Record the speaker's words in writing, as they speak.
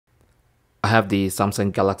have the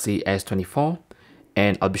Samsung Galaxy S24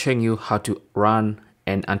 and I'll be showing you how to run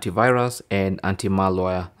an antivirus and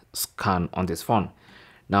anti-malware scan on this phone.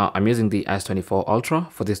 Now I'm using the S24 Ultra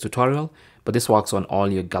for this tutorial, but this works on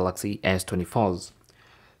all your Galaxy S24s.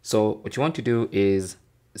 So what you want to do is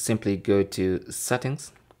simply go to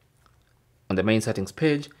settings. On the main settings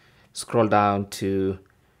page, scroll down to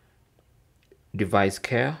device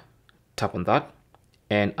care, tap on that.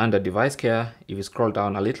 And under device care, if you scroll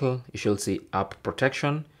down a little, you should see app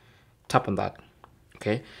protection, tap on that.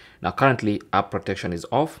 Okay, now currently app protection is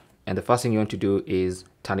off, and the first thing you want to do is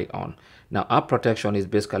turn it on. Now app protection is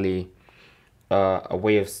basically a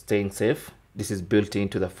way of staying safe. This is built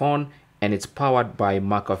into the phone and it's powered by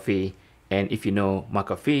McAfee. And if you know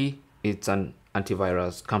McAfee, it's an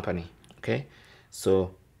antivirus company. Okay,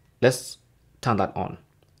 so let's turn that on.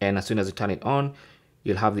 And as soon as you turn it on,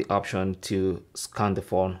 you'll have the option to scan the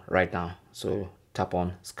phone right now. So tap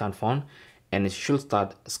on scan phone and it should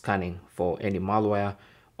start scanning for any malware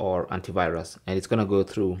or antivirus. And it's gonna go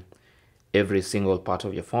through every single part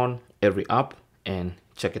of your phone, every app, and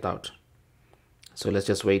check it out. So let's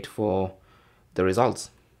just wait for the results.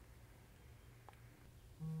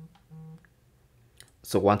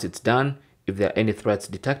 So once it's done, if there are any threats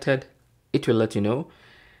detected, it will let you know.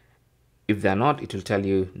 If they're not, it will tell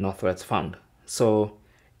you no threats found. So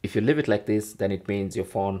if you leave it like this, then it means your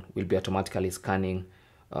phone will be automatically scanning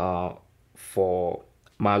for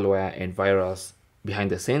malware and virus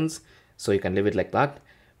behind the scenes. So you can leave it like that.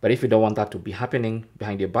 But if you don't want that to be happening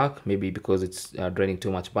behind your back, maybe because it's draining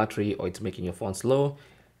too much battery or it's making your phone slow,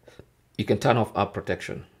 you can turn off app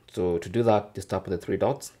protection. So to do that, just tap on the three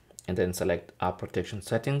dots and then select app protection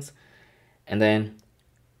settings. And then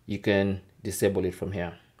you can disable it from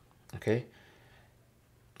here. Okay.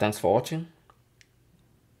 Thanks for watching.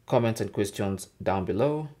 Comments and questions down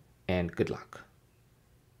below, and good luck.